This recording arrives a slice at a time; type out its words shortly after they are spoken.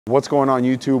What's going on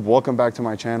YouTube? Welcome back to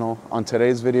my channel. On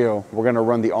today's video, we're gonna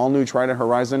run the all-new Trident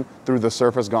Horizon through the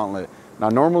surface gauntlet. Now,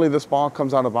 normally this ball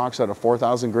comes out of box at a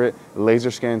 4,000 grit laser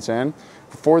scan sand.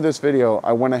 For this video,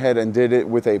 I went ahead and did it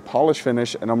with a polish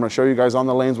finish, and I'm gonna show you guys on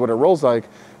the lanes what it rolls like,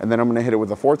 and then I'm gonna hit it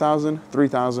with a 4,000,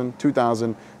 3,000,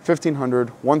 2,000, 1,500,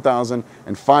 1,000,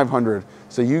 and 500.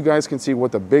 So you guys can see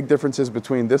what the big differences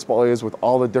between this ball is with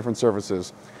all the different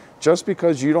surfaces. Just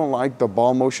because you don't like the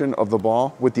ball motion of the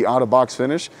ball with the out-of-box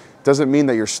finish doesn't mean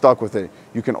that you're stuck with it.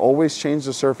 You can always change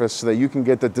the surface so that you can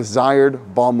get the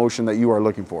desired ball motion that you are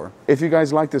looking for. If you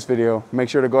guys like this video, make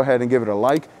sure to go ahead and give it a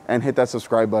like and hit that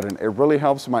subscribe button. It really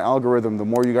helps my algorithm the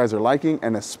more you guys are liking,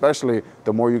 and especially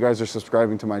the more you guys are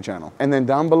subscribing to my channel. And then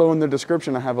down below in the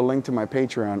description, I have a link to my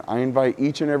Patreon. I invite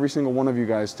each and every single one of you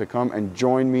guys to come and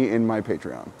join me in my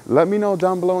Patreon. Let me know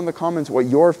down below in the comments what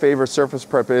your favorite surface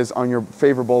prep is on your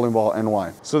favorite bowling ball and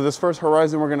why. So this first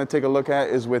Horizon we're gonna take a look at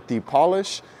is with the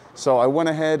polish. So I went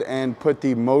ahead and put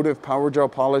the Motiv Power Gel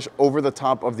polish over the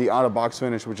top of the out-of-box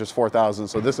finish, which is 4,000.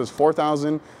 So this is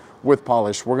 4,000 with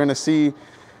polish. We're gonna see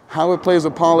how it plays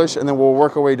with polish, and then we'll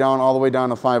work our way down all the way down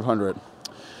to 500.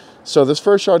 So this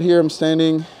first shot here, I'm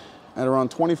standing at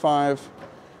around 25.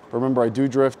 Remember, I do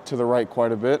drift to the right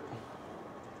quite a bit.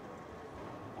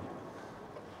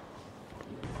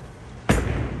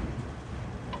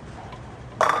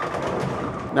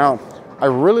 Now, I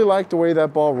really like the way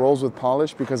that ball rolls with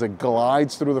polish because it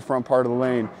glides through the front part of the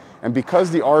lane. And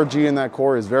because the RG in that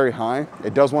core is very high,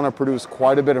 it does want to produce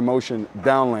quite a bit of motion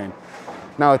down lane.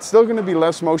 Now, it's still going to be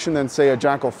less motion than, say, a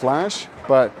Jackal Flash,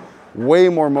 but way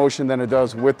more motion than it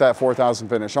does with that 4,000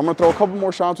 finish. I'm going to throw a couple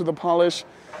more shots with the polish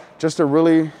just to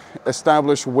really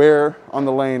establish where on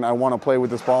the lane I want to play with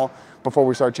this ball before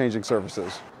we start changing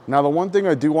surfaces. Now, the one thing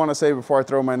I do want to say before I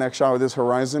throw my next shot with this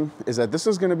Horizon is that this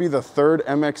is going to be the third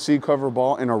MXC cover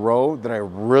ball in a row that I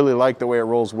really like the way it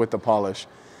rolls with the polish.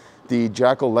 The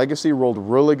Jackal Legacy rolled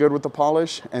really good with the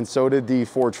polish, and so did the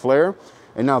Forge Flare.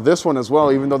 And now this one as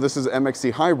well, even though this is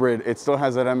MXC hybrid, it still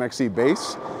has that MXC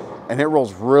base, and it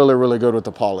rolls really, really good with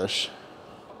the polish.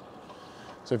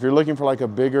 So if you're looking for like a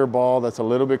bigger ball that's a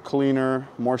little bit cleaner,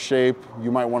 more shape,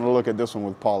 you might want to look at this one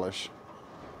with polish.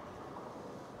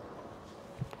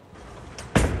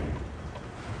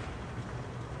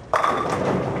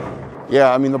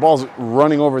 Yeah, I mean, the ball's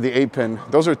running over the 8-pin.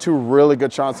 Those are two really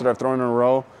good shots that I've thrown in a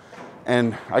row.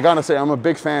 And I gotta say, I'm a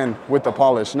big fan with the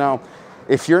polish. Now,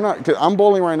 if you're not, cause I'm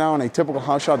bowling right now in a typical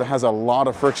house shot that has a lot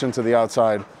of friction to the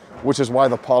outside, which is why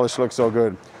the polish looks so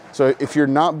good. So if you're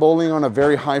not bowling on a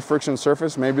very high friction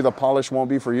surface, maybe the polish won't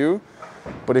be for you.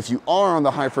 But if you are on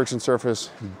the high friction surface,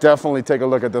 definitely take a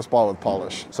look at this ball with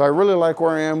polish. So I really like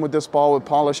where I am with this ball with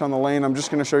polish on the lane. I'm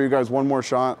just gonna show you guys one more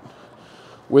shot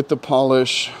with the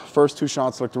polish. First two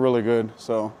shots looked really good,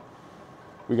 so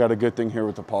we got a good thing here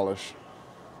with the polish.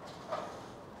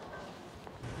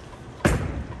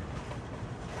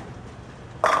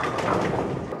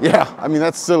 Yeah, I mean,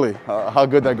 that's silly how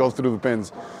good that goes through the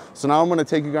pins. So now I'm gonna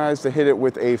take you guys to hit it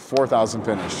with a 4,000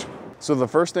 finish. So the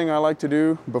first thing I like to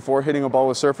do before hitting a ball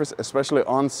with surface, especially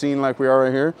on scene like we are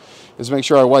right here, is make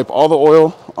sure I wipe all the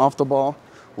oil off the ball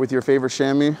with your favorite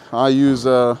chamois. I use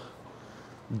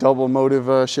double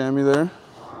Motiv chamois there.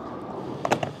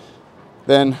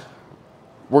 Then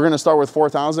we're gonna start with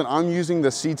 4,000. I'm using the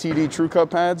CTD True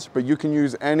Cut pads, but you can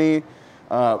use any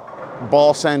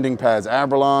ball sanding pads,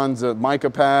 Abralons, mica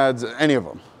pads, any of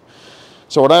them.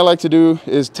 So what I like to do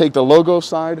is take the logo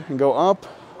side and go up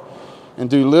and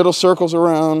do little circles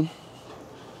around.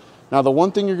 Now, the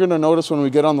one thing you're gonna notice when we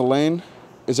get on the lane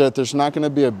is that there's not gonna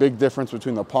be a big difference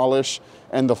between the polish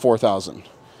and the 4,000.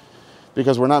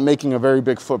 Because we're not making a very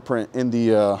big footprint in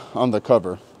the on the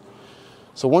cover.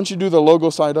 So once you do the logo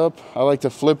side up, I like to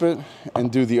flip it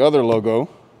and do the other logo.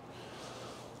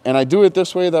 And I do it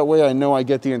this way, that way I know I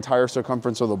get the entire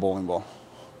circumference of the bowling ball.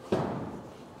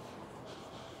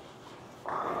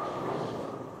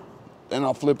 Then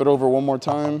I'll flip it over one more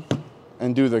time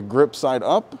and do the grip side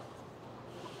up.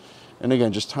 And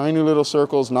again, just tiny little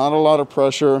circles, not a lot of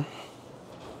pressure.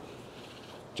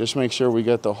 Just make sure we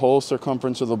get the whole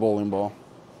circumference of the bowling ball.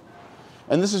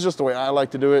 And this is just the way I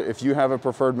like to do it. If you have a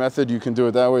preferred method, you can do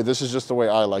it that way. This is just the way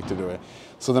I like to do it.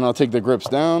 So then I'll take the grips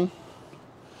down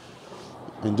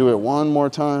and do it one more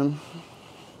time.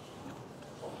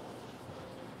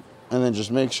 And then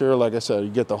just make sure, like I said, you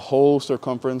get the whole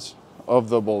circumference of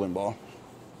the bowling ball.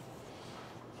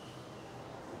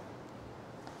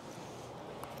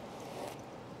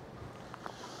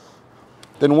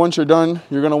 Then once you're done,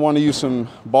 you're gonna wanna use some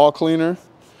ball cleaner.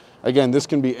 Again, this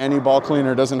can be any ball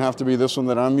cleaner. It doesn't have to be this one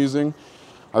that I'm using.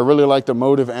 I really like the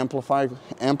Motiv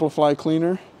Amplify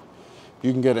cleaner.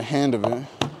 You can get a hand of it.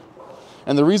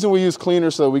 And the reason we use cleaner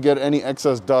is so that we get any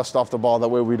excess dust off the ball. That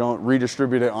way we don't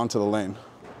redistribute it onto the lane.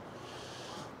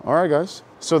 All right, guys.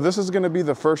 So this is gonna be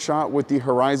the first shot with the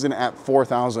Horizon at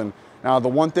 4,000. Now, the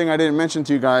one thing I didn't mention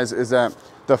to you guys is that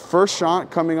the first shot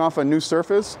coming off a new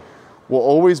surface will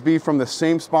always be from the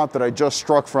same spot that I just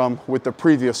struck from with the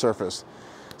previous surface.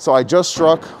 So I just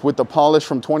struck with the polish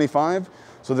from 25.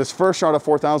 So this first shot of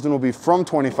 4,000 will be from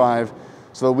 25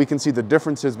 so that we can see the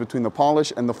differences between the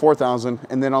polish and the 4,000,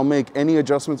 and then I'll make any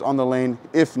adjustments on the lane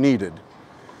if needed.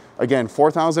 Again,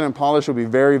 4,000 and polish will be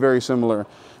very, very similar.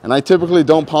 And I typically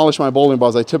don't polish my bowling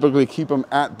balls. I typically keep them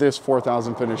at this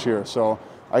 4,000 finish here. So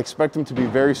I expect them to be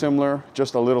very similar,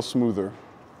 just a little smoother.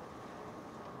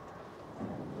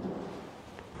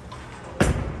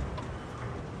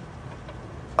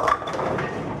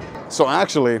 So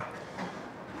actually,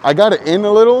 I got it in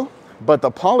a little, but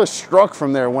the polish struck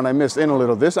from there when I missed in a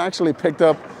little. This actually picked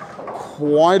up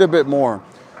quite a bit more.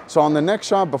 So on the next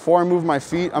shot, before I move my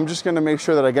feet, I'm just gonna make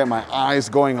sure that I get my eyes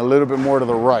going a little bit more to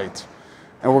the right.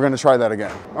 And we're gonna try that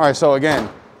again. All right, so again,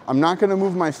 I'm not gonna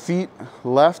move my feet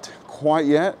left quite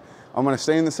yet. I'm gonna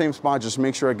stay in the same spot, just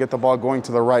make sure I get the ball going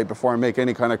to the right before I make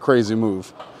any kind of crazy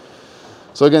move.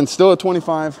 So again, still at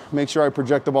 25, make sure I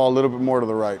project the ball a little bit more to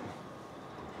the right.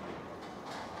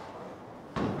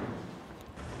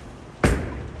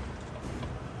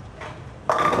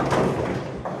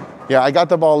 Yeah, I got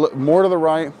the ball more to the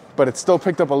right, but it still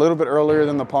picked up a little bit earlier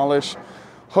than the polish,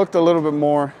 hooked a little bit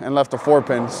more, and left a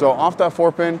 4-pin. So off that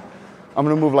 4-pin, I'm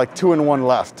gonna move like 2 and 1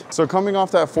 left. So coming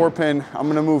off that 4-pin, I'm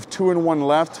gonna move 2 and 1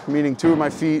 left, meaning 2 of my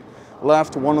feet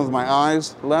left, 1 of my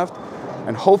eyes left,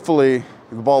 and hopefully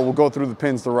the ball will go through the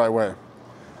pins the right way.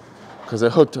 Because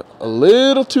it hooked a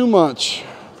little too much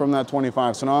from that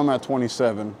 25, so now I'm at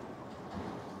 27.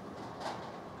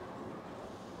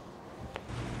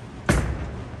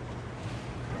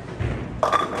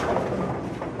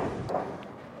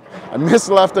 I missed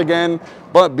left again,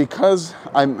 but because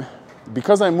I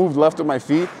moved left with my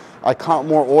feet, I caught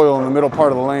more oil in the middle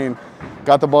part of the lane,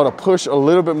 got the ball to push a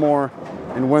little bit more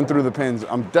and went through the pins.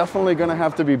 I'm definitely gonna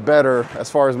have to be better as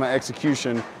far as my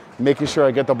execution, making sure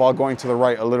I get the ball going to the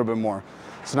right a little bit more.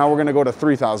 So now we're gonna go to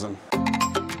 3,000.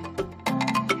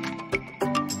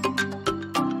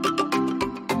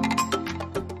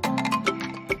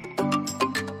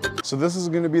 So this is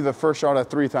gonna be the first shot at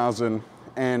 3,000.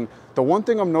 And the one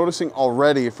thing I'm noticing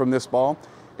already from this ball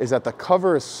is that the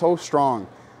cover is so strong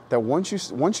that once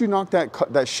you knock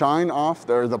that shine off,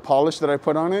 or the polish that I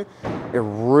put on it, it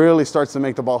really starts to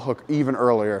make the ball hook even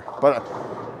earlier. But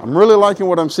I'm really liking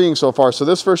what I'm seeing so far. So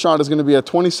this first shot is gonna be at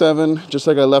 27, just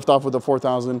like I left off with the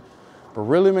 4,000, but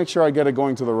really make sure I get it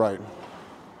going to the right.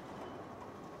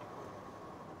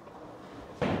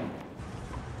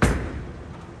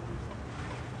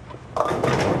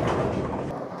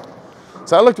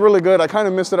 So that looked really good. I kind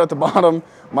of missed it at the bottom.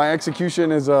 My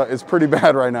execution is pretty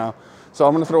bad right now. So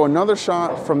I'm gonna throw another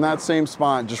shot from that same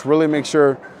spot, just really make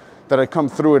sure that I come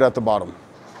through it at the bottom.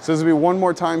 So this will be one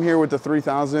more time here with the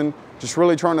 3,000, just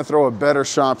really trying to throw a better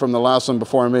shot from the last one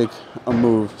before I make a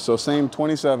move. So same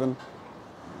 27.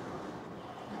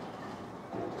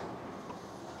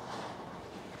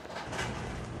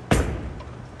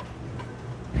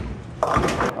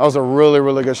 That was a really,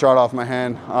 really good shot off my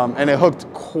hand, and it hooked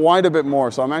quite a bit more.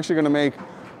 So I'm actually gonna make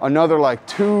another like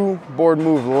 2 board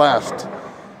move left,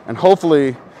 and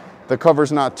hopefully the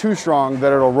cover's not too strong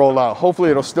that it'll roll out. Hopefully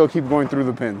it'll still keep going through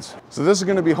the pins. So this is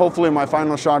gonna be hopefully my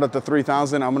final shot at the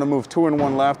 3,000. I'm gonna move 2 and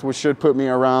 1 left, which should put me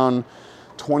around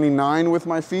 29 with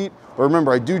my feet. But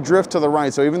remember, I do drift to the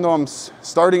right. So even though I'm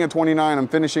starting at 29, I'm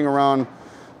finishing around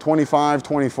 25,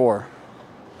 24.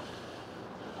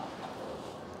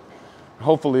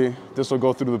 Hopefully this will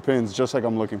go through the pins just like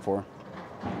I'm looking for.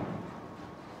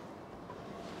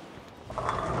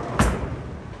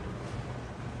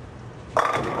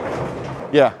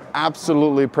 Yeah,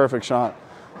 absolutely perfect shot.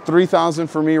 3,000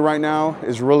 for me right now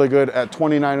is really good at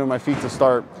 29 with my feet to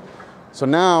start. So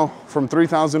now from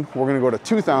 3,000, we're gonna go to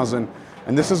 2,000.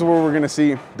 And this is where we're gonna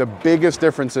see the biggest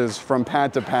differences from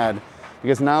pad to pad,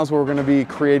 because now is where we're gonna be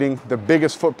creating the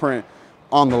biggest footprint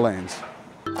on the lanes.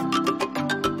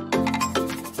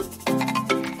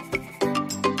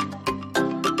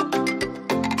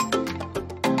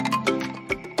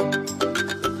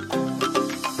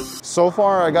 So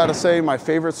far, I gotta say my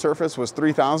favorite surface was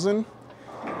 3,000.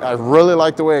 I really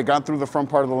liked the way it got through the front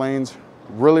part of the lanes,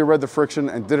 really read the friction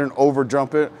and didn't over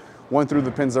jump it, went through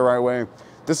the pins the right way.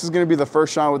 This is gonna be the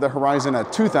first shot with the Horizon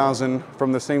at 2,000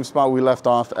 from the same spot we left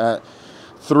off at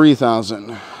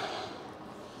 3,000.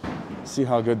 See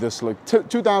how good this looked.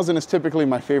 2,000 is typically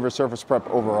my favorite surface prep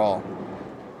overall.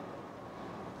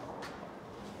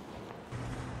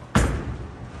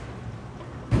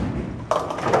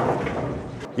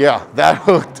 Yeah, that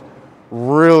hooked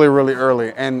really, really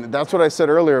early. And that's what I said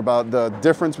earlier about the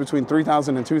difference between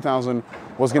 3,000 and 2,000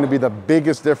 was going to be the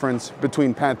biggest difference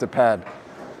between pad to pad.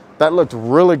 That looked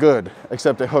really good,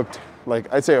 except it hooked like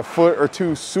I'd say a foot or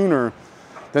two sooner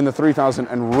than the 3,000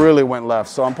 and really went left.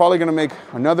 So I'm probably going to make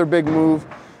another big move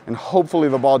and hopefully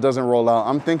the ball doesn't roll out.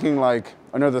 I'm thinking like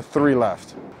another 3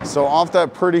 left. So off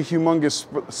that pretty humongous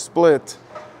split,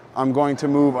 I'm going to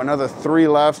move another 3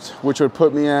 left, which would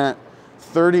put me at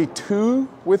 32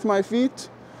 with my feet.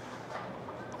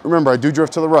 Remember, I do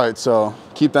drift to the right, so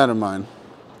keep that in mind.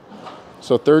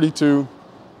 So 32,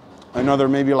 another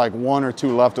maybe like 1 or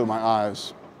 2 left with my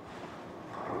eyes.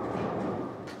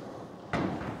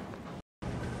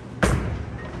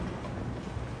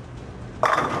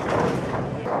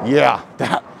 Yeah,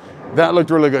 that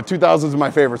looked really good. 2,000 is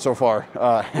my favorite so far,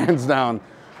 hands down.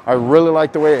 I really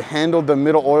like the way it handled the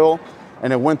middle oil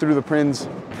and it went through the pins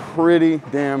pretty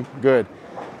damn good.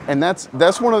 And that's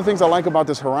one of the things I like about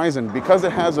this Horizon. Because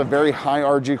it has a very high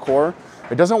RG core,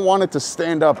 it doesn't want it to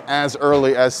stand up as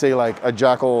early as say like a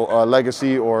Jackal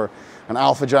Legacy or an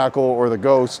Alpha Jackal or the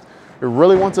Ghost. It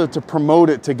really wants it to promote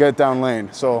it to get down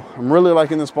lane. So I'm really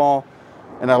liking this ball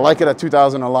and I like it at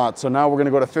 2,000 a lot. So now we're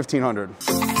gonna go to 1,500.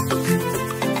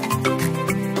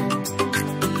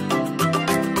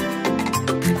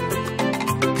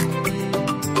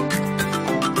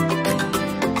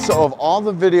 So of all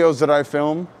the videos that I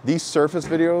film, these surface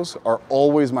videos are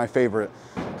always my favorite.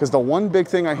 Because the one big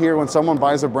thing I hear when someone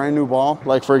buys a brand new ball,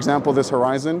 like for example this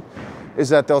Horizon, is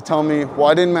that they'll tell me, well,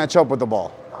 I didn't match up with the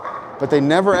ball. But they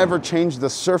never ever change the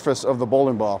surface of the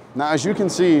bowling ball. Now, as you can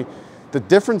see, the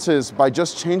differences by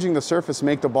just changing the surface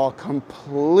make the ball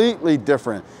completely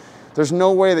different. There's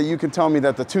no way that you can tell me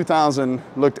that the 2,000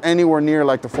 looked anywhere near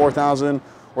like the 4,000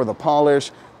 or the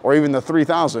polish or even the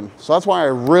 3,000. So that's why I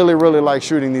really, really like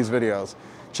shooting these videos.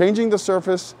 Changing the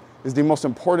surface is the most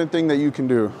important thing that you can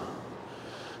do.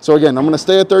 So again, I'm gonna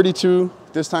stay at 32,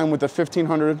 this time with the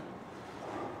 1,500,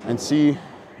 and see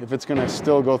if it's gonna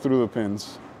still go through the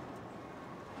pins.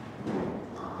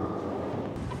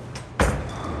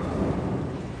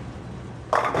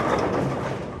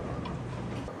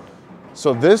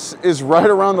 So this is right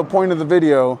around the point of the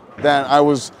video that I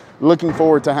was looking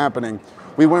forward to happening.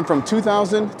 We went from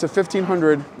 2,000 to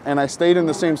 1,500 and I stayed in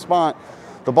the same spot.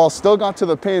 The ball still got to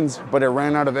the pins, but it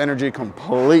ran out of energy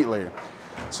completely.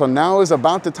 So now is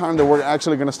about the time that we're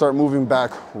actually gonna start moving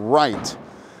back right.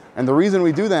 And the reason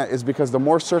we do that is because the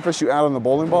more surface you add on the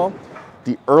bowling ball,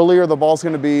 the earlier the ball's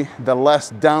gonna be, the less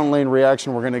down lane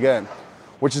reaction we're gonna get,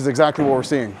 which is exactly what we're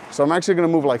seeing. So I'm actually gonna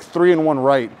move like 3 and 1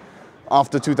 right off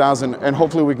the 2,000 and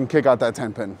hopefully we can kick out that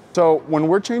 10 pin. So when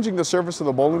we're changing the surface of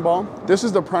the bowling ball, this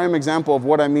is the prime example of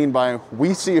what I mean by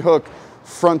we see hook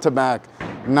front to back,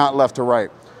 not left to right.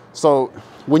 So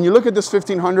when you look at this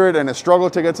 1,500 and it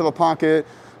struggled to get to the pocket,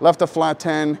 left a flat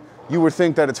 10, you would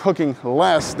think that it's hooking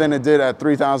less than it did at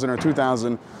 3,000 or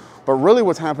 2,000. But really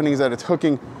what's happening is that it's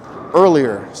hooking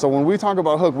earlier. So when we talk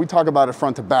about hook, we talk about it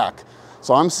front to back.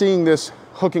 So I'm seeing this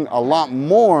hooking a lot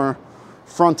more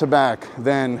front to back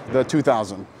than the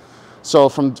 2,000. So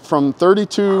from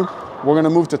 32, we're gonna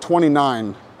move to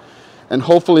 29. And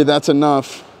hopefully that's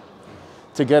enough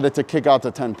to get it to kick out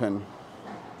the 10 pin.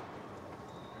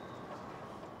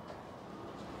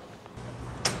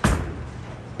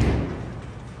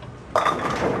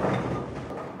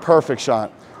 Perfect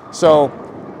shot. So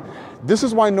this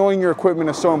is why knowing your equipment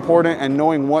is so important and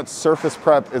knowing what surface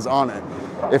prep is on it.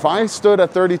 If I stood at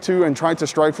 32 and tried to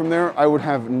strike from there, I would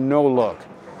have no look.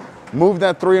 Move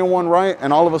that 3 and 1 right,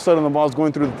 and all of a sudden the ball's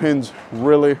going through the pins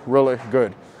really, really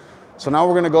good. So now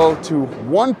we're gonna go to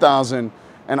 1,000,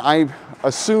 and I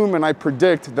assume and I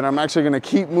predict that I'm actually gonna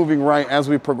keep moving right as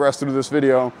we progress through this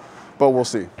video, but we'll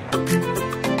see.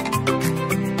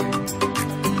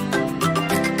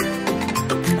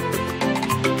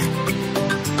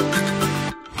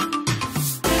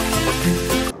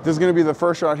 This is gonna be the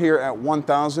first shot here at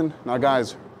 1,000. Now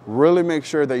guys, really make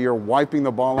sure that you're wiping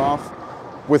the ball off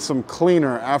with some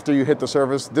cleaner after you hit the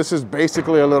surface. This is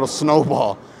basically a little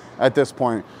snowball at this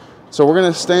point. So we're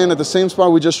gonna stand at the same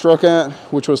spot we just struck at,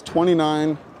 which was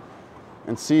 29,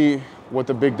 and see what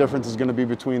the big difference is gonna be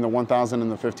between the 1,000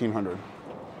 and the 1,500.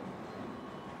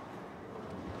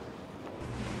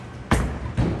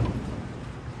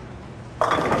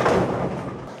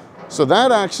 So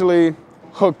that actually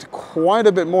hooked quite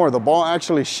a bit more. The ball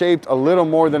actually shaped a little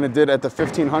more than it did at the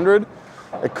 1,500.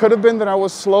 It could have been that I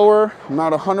was slower. I'm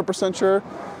not 100% sure.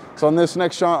 So on this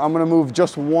next shot, I'm gonna move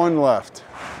just 1 left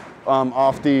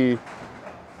off the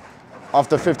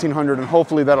 1,500, and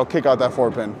hopefully that'll kick out that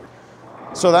 4 pin.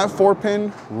 So that 4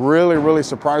 pin really, really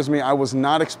surprised me. I was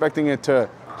not expecting it to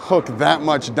hook that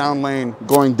much down lane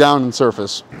going down in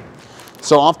surface.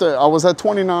 So I was at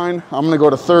 29, I'm gonna go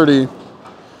to 30,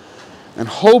 and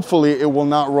hopefully it will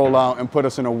not roll out and put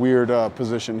us in a weird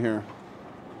position here.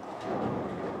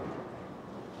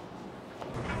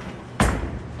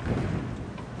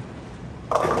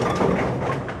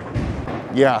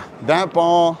 Yeah, that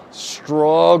ball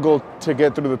struggled to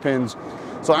get through the pins.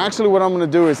 So actually what I'm gonna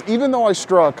do is, even though I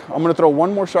struck, I'm gonna throw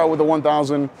one more shot with the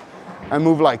 1000 and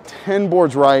move like 10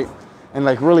 boards right and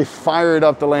like really fire it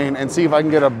up the lane and see if I can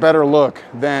get a better look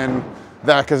than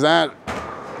that, because that,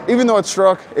 even though it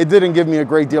struck, it didn't give me a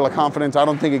great deal of confidence. I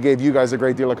don't think it gave you guys a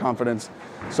great deal of confidence.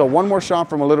 So one more shot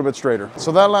from a little bit straighter.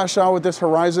 So that last shot with this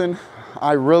Horizon,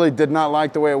 I really did not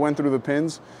like the way it went through the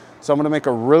pins. So I'm gonna make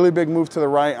a really big move to the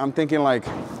right. I'm thinking like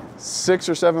 6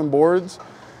 or 7 boards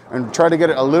and try to get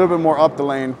it a little bit more up the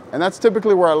lane. And that's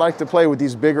typically where I like to play with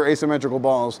these bigger asymmetrical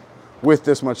balls with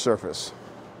this much surface.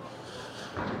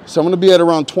 So I'm gonna be at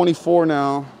around 24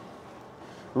 now.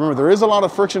 Remember, there is a lot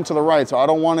of friction to the right, so I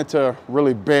don't want it to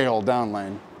really bail down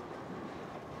lane.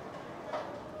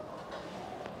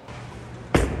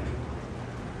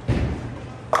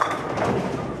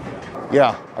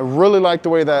 Yeah, I really like the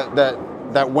way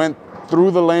that went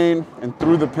through the lane and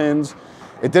through the pins.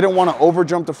 It didn't want to over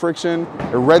jump the friction.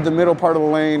 It read the middle part of the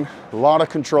lane. A lot of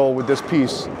control with this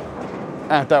piece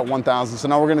at that 1000. So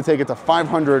now we're gonna take it to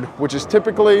 500, which is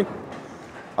typically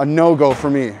a no-go for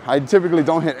me. I typically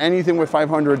don't hit anything with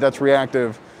 500 that's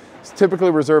reactive. It's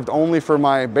typically reserved only for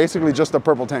my, basically just a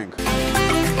purple tank.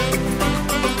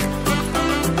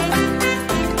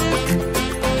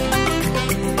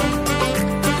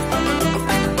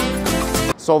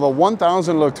 So the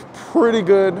 1000 looked pretty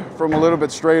good from a little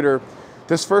bit straighter.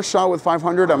 This first shot with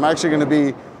 500, I'm actually gonna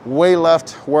be way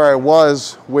left where I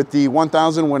was with the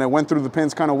 1000 when it went through the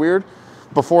pins kind of weird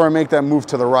before I make that move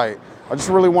to the right. I just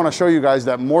really want to show you guys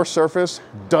that more surface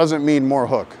doesn't mean more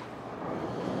hook.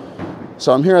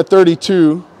 So I'm here at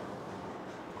 32.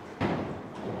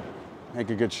 Make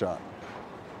a good shot.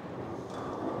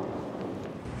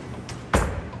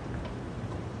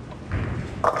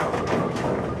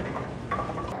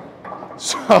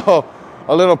 So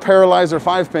a little paralyzer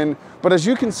 5-pin, but as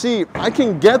you can see, I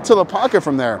can get to the pocket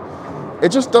from there. It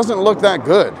just doesn't look that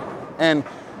good. And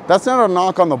that's not a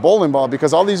knock on the bowling ball,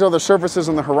 because all these other surfaces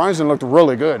in the Horizon looked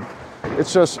really good.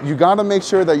 It's just, you gotta make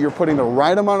sure that you're putting the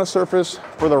right amount of surface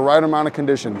for the right amount of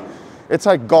condition. It's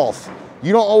like golf.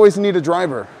 You don't always need a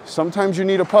driver. Sometimes you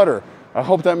need a putter. I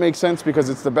hope that makes sense, because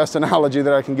it's the best analogy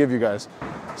that I can give you guys.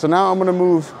 So now I'm gonna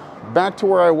move back to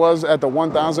where I was at the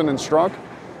 1000 and struck,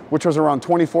 which was around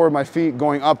 24 of my feet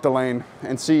going up the lane,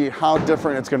 and see how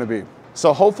different it's gonna be.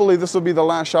 So hopefully this will be the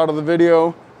last shot of the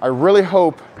video. I really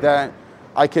hope that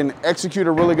I can execute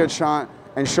a really good shot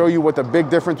and show you what the big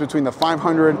difference between the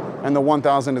 500 and the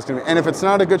 1000 is gonna be. And if it's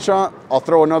not a good shot, I'll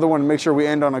throw another one and make sure we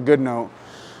end on a good note.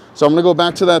 So I'm gonna go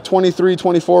back to that 23,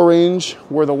 24 range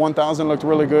where the 1000 looked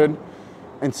really good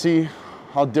and see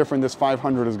how different this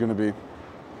 500 is gonna be.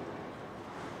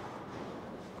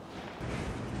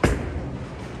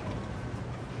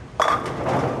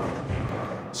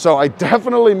 So I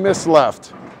definitely missed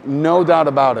left, no doubt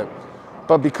about it.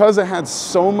 But because it had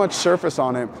so much surface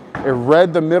on it, it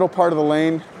read the middle part of the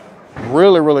lane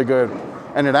really, really good.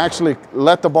 And it actually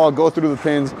let the ball go through the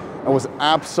pins and was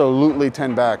absolutely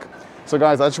 10 back. So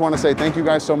guys, I just want to say thank you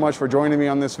guys so much for joining me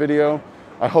on this video.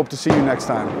 I hope to see you next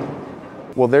time.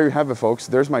 Well, there you have it, folks.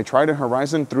 There's my Trident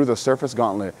Horizon through the surface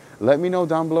gauntlet. Let me know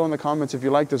down below in the comments if you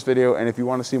like this video, and if you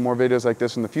want to see more videos like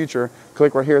this in the future.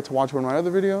 Click right here to watch one of my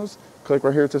other videos. Click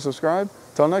right here to subscribe.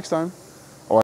 Till next time.